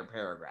entire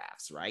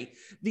paragraphs, right?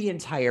 The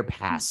entire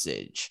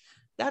passage.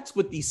 That's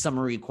what these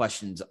summary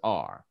questions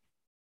are.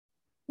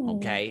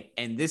 Okay.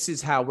 And this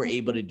is how we're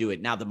able to do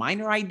it. Now, the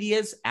minor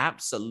ideas,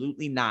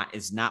 absolutely not,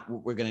 is not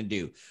what we're going to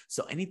do.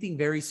 So anything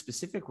very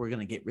specific, we're going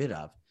to get rid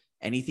of.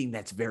 Anything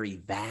that's very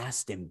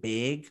vast and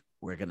big,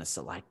 we're going to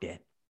select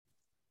it.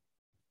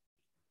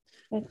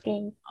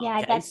 Okay.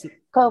 Yeah, that's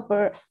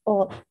cover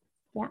all.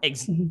 Yeah.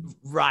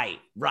 Right.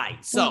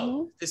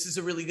 So this is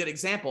a really good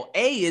example.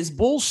 A is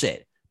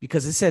bullshit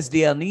because it says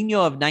the El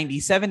Nino of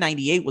 97,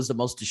 98 was the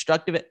most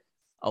destructive.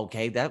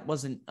 Okay, that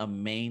wasn't a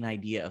main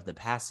idea of the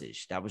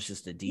passage. That was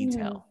just a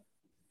detail.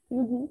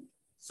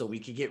 So we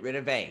could get rid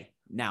of A.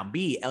 Now,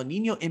 B, El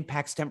Nino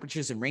impacts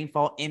temperatures and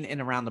rainfall in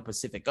and around the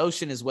Pacific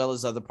Ocean as well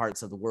as other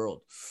parts of the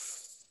world.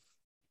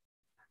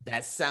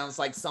 That sounds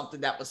like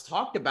something that was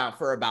talked about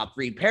for about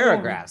 3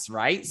 paragraphs,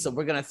 right? So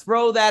we're going to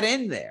throw that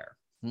in there.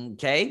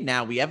 Okay,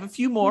 now we have a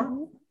few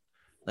more.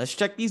 Let's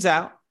check these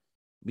out.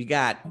 We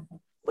got,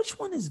 which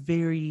one is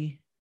very,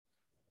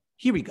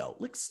 here we go.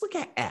 Let's look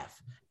at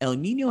F. El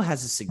Nino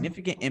has a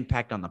significant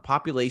impact on the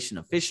population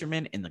of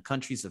fishermen in the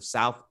countries of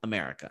South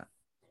America.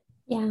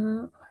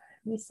 Yeah,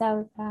 we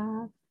saw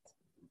that.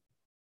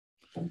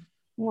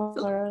 More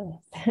or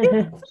less.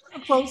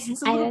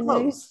 It's a little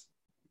close.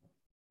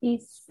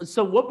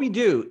 So what we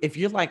do, if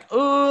you're like,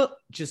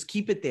 just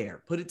keep it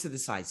there. Put it to the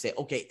side. Say,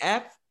 okay,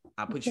 F,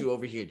 I'll put you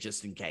over here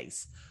just in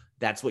case.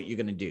 That's what you're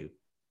going to do.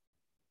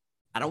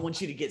 I don't want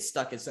you to get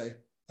stuck and say,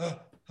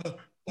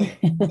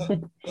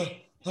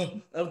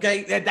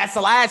 okay, that's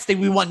the last thing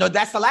we want. No,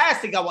 that's the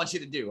last thing I want you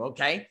to do.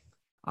 Okay.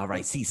 All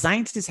right. See,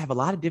 scientists have a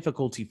lot of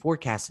difficulty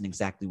forecasting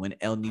exactly when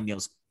El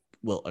Niños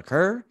will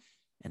occur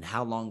and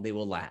how long they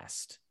will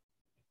last.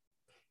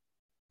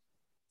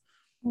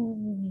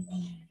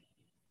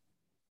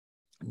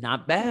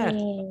 Not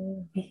bad.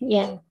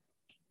 Yeah.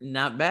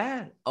 Not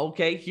bad.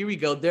 Okay, here we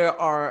go.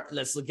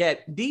 Let's look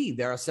at D.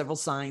 There are several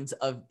signs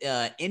of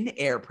in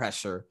air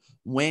pressure,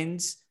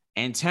 winds,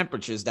 and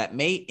temperatures that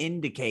may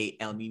indicate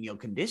El Nino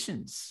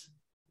conditions.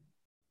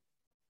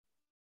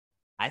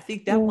 I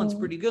think that one's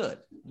pretty good.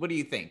 What do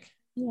you think?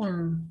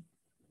 Yeah,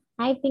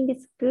 I think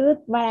it's good,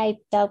 but I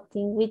don't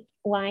think with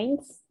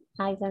wines.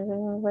 I don't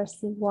remember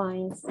see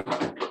wines.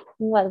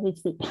 What we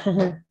see.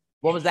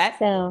 What was that?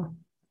 So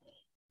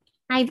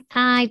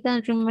I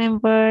don't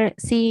remember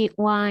see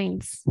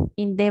wines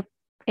in the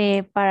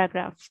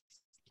paragraph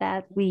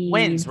that we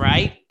winds,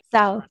 right?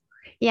 So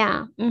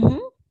yeah.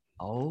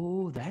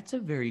 Oh, that's a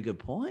very good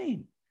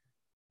point.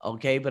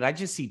 Okay, but I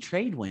just see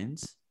trade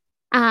winds.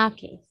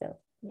 Okay, so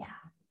yeah.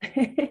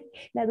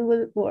 That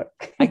will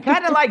work. I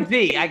kind of like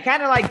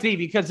D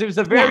because there's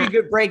a very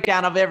good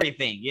breakdown of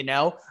everything, you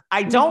know.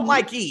 I don't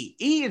like E.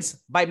 E is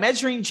by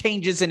measuring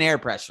changes in air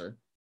pressure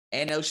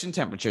and ocean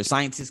temperature,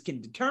 scientists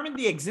can determine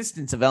the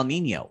existence of El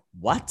Nino.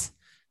 What?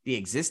 The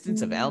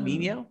existence of El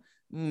Nino?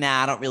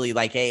 Nah, I don't really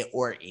like A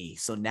or E.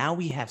 So now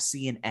we have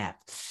C and F.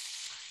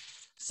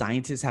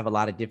 Scientists have a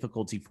lot of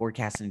difficulty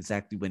forecasting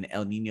exactly when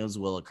El Ninos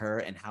will occur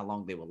and how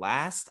long they will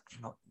last.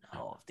 I don't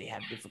know if they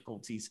have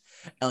difficulties.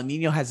 El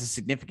Nino has a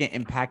significant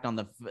impact on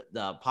the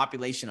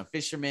population of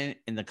fishermen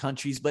in the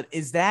countries, but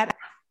is that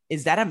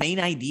a main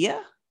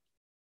idea?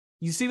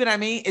 You see what I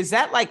mean? Is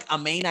that like a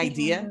main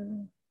idea?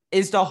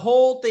 Is the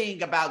whole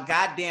thing about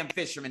goddamn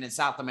fishermen in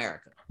South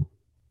America?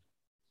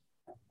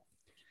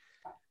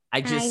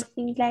 I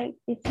think like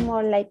it's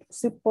more like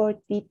support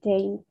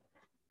detail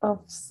of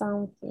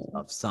something.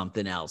 Of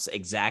something else.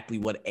 Exactly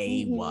what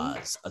A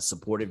was, a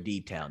supportive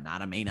detail,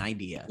 not a main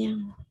idea. Yeah.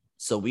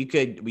 So we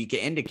could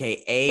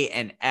indicate A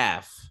and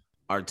F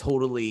are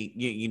totally,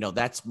 you know,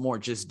 that's more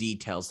just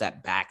details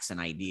that backs an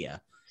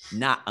idea,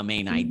 not a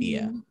main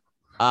idea.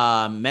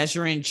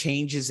 Measuring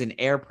changes in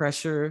air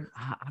pressure.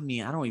 I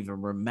mean, I don't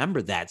even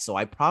remember that. So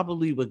I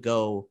probably would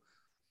go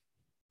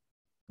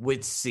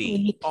with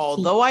C.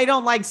 Although I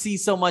don't like C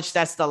so much,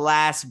 that's the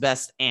last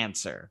best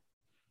answer.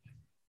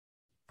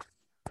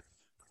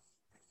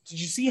 Did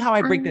you see how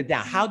I break that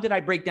down? How did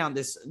I break down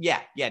this? Yeah.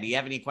 Do you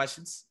have any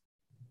questions?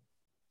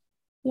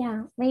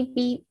 Yeah,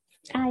 maybe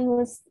I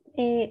was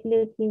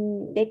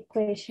looking the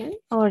question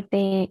or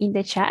in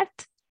the chat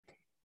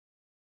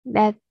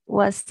that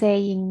was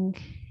saying,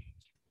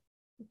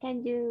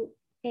 can you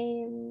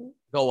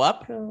go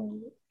up?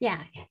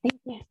 Yeah,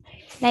 thank you.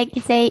 Like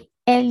you say,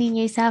 El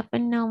Niño is a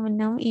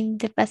phenomenon in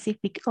the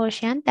Pacific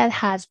Ocean that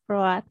has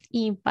broad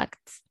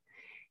impacts.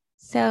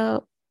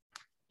 So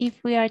if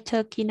we are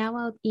talking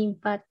about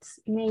impacts,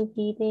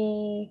 maybe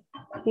the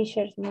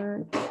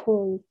fisherman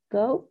could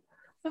go.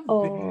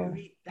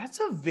 That's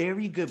a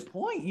very good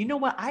point. You know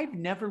what? I've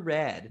never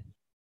read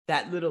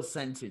that little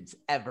sentence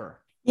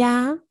ever.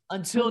 Yeah.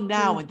 Until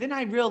now. And then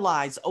I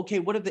realized, okay,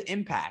 what are the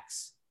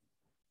impacts?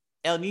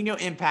 El Nino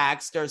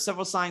impacts. There are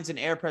several signs in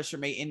air pressure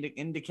may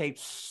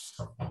indicate,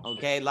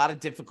 okay, a lot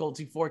of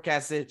difficulty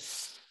forecasted.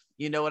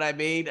 You know what I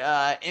mean?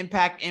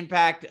 Impact. You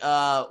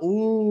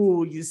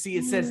see,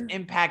 it says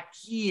impact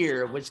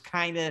here, which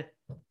kind of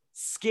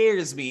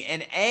scares me.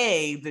 And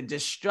the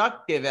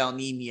destructive El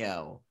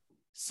Nino.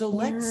 So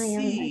let's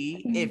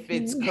see if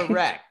it's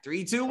correct.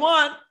 3, 2,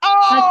 1.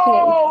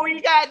 Oh, okay.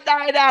 We got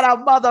 9 out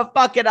of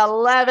motherfucking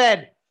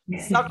 11.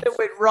 Something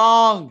went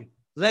wrong.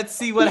 Let's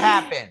see what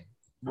happened.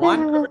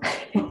 1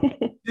 correct,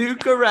 2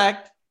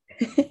 correct,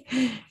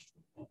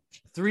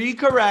 3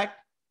 correct,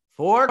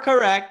 4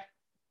 correct,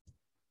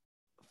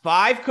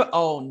 5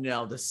 oh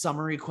no, the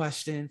summary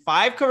question.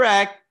 5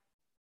 correct.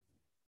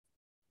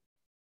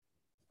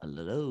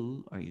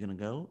 Hello, are you gonna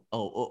go?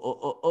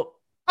 Oh,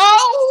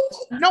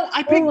 no,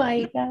 I picked. Oh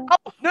my God.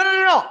 Oh,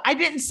 no. I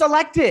didn't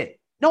select it.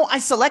 No, I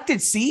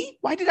selected C.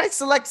 Why did I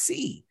select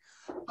C?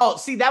 Oh,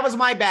 see, that was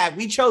my bad.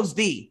 We chose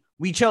D.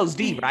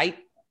 Right?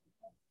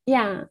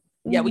 Yeah.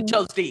 Yeah, we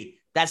chose D.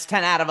 That's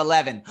 10 out of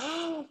 11.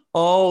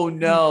 Oh,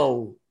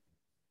 no.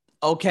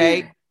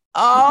 Okay.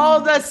 Oh,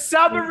 the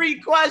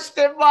summary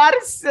question,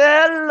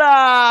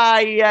 Marcela.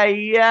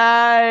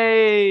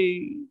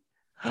 Ay.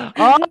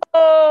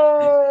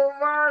 Oh,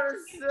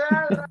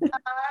 Marcela.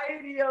 Ay,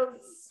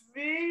 Dios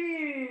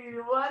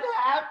mío. What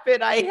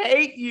happened? I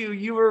hate you.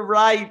 You were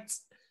right.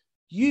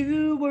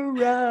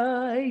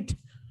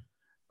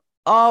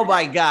 Oh,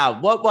 my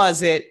God. What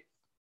was it?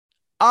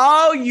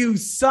 Oh, you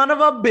son of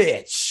a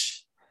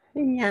bitch.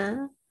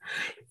 Yeah.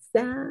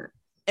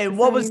 And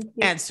what was the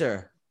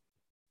answer?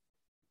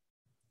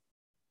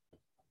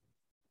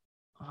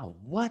 Oh,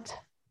 what?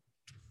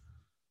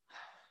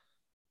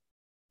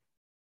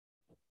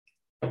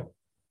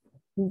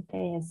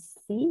 The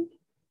C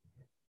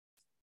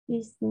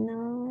is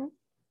no.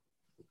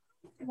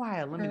 Why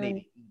I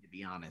eliminated E, to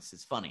be honest.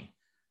 It's funny.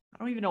 I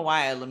don't even know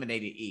why I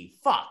eliminated E.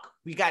 Fuck.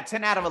 We got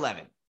 10 out of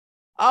 11.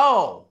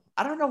 Oh,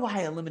 I don't know why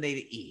I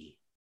eliminated E.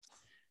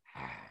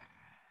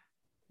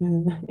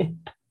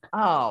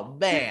 Oh,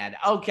 man.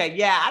 Okay,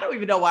 yeah, I don't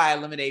even know why I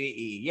eliminated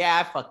E. Yeah,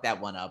 I fucked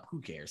that one up. Who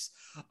cares?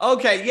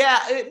 Okay, yeah,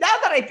 now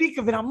that I think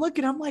of it, I'm like,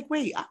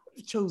 wait, I would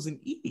have chosen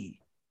E.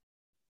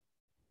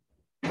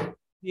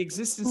 The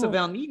existence of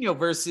El Nino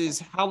versus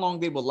how long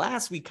they will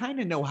last. We kind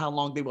of know how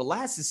long they will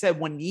last. It said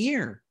 1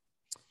 year.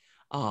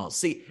 Oh,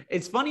 see,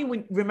 it's funny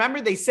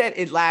remember they said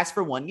it lasts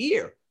for 1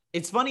 year.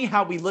 It's funny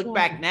how we look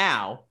back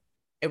now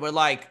and we're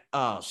like,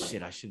 oh,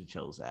 shit, I should have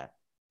chose that.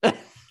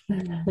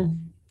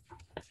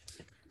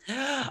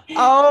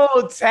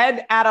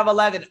 10 out of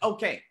 11.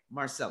 Okay,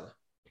 Marcela,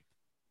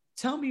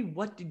 tell me,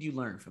 what did you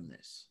learn from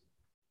this?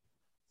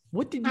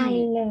 What did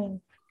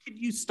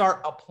you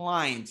start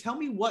applying? Tell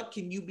me, what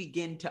can you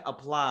begin to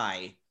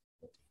apply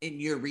in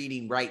your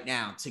reading right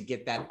now to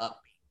get that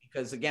up?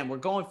 Because again, we're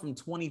going from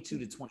 22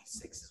 to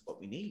 26 is what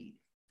we need.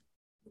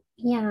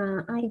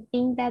 Yeah, I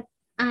think that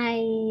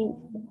I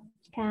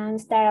can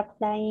start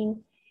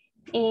applying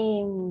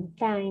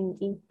time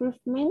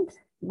improvement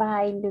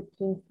by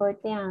looking for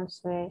the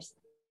answers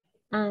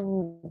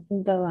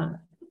and go on.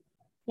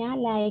 Yeah,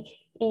 like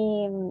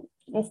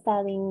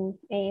studying,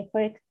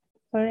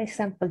 for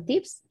example,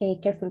 tips,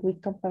 careful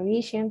with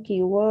comparison,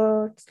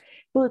 keywords,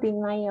 put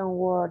in my own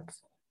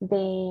words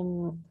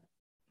the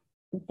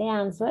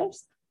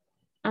answers,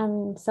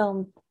 and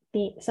some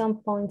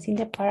points in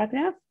the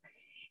paragraph,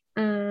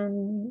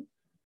 and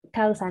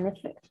cause and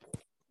effect.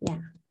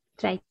 Yeah,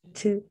 try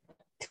to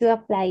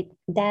apply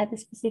that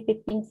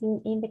specific things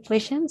in the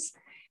questions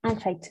and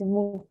try to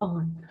move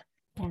on.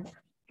 Yeah.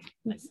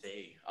 I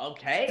see.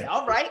 Okay.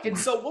 All right. And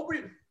so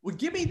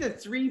give me the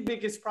 3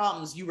 biggest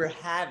problems you were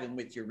having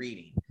with your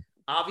reading.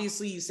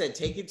 Obviously, you said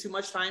taking too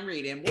much time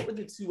reading. What were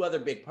the 2 other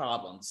big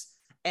problems?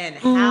 And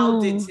how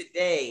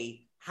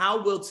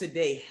will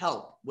today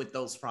help with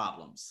those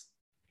problems?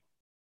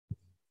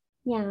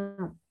 Yeah,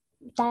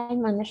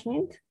 time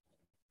management.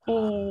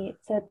 So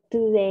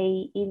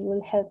today it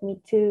will help me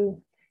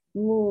to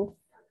move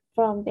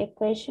from the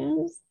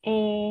questions.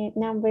 And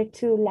number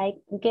 2, like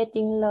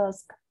getting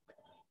lost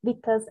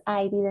because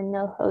I didn't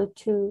know how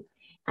to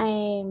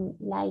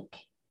like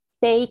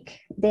take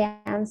the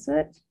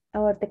answer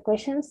or the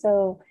question.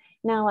 So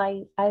now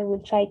I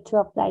will try to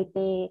apply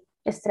the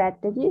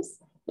strategies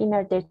in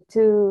order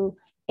to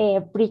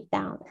break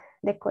down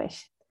the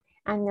question.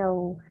 and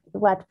know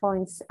what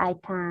points I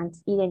can't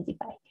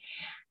identify.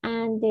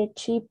 And the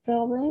three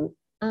problem,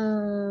 I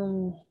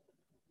don't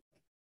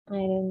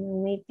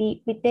know,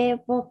 maybe with the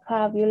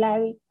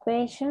vocabulary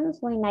questions,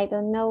 when I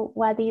don't know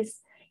what is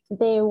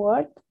the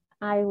word,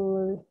 I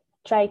will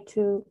try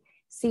to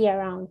see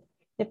around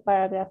the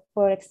paragraph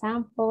for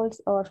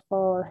examples or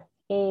for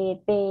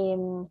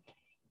the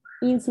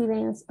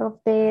incidence of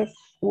the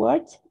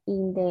word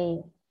in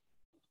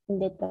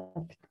the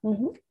topic.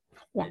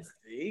 Yes.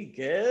 Very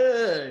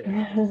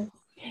good.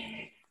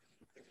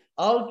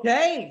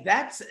 Okay,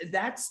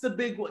 that's the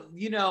big one,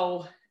 you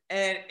know,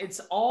 and it's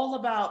all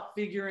about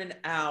figuring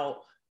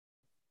out.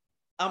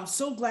 I'm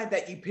so glad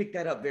that you picked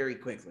that up very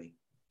quickly.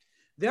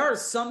 There are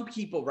some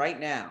people right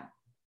now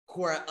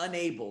who are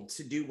unable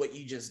to do what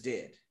you just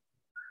did.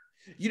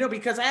 You know,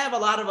 because I have a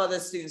lot of other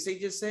students, they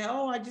just say,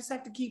 oh, I just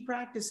have to keep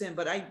practicing,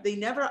 but they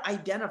never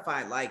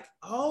identify like,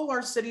 oh,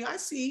 Arsenio, I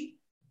see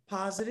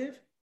positive,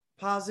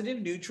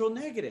 neutral,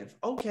 negative.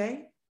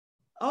 Okay.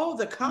 Oh,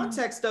 the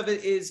context of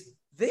it is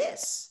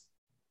this.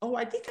 Oh,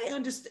 I think I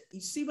understand.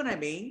 You see what I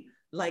mean?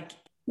 Like,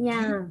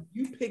 yeah,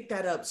 you picked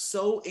that up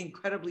so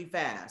incredibly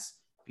fast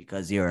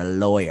because you're a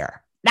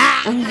lawyer.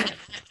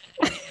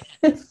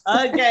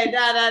 Okay,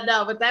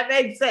 no, but that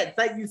makes sense.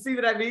 Like, you see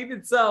what I mean?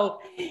 And so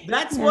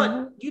that's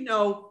what, you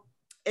know,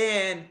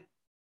 and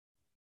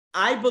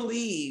I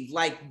believe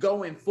like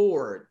going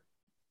forward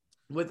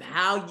with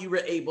how you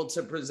were able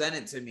to present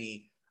it to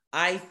me,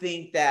 I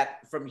think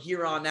that from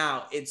here on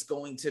out, it's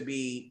going to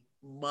be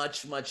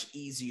much, much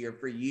easier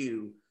for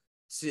you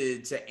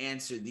to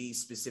answer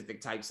these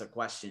specific types of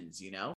questions, you know?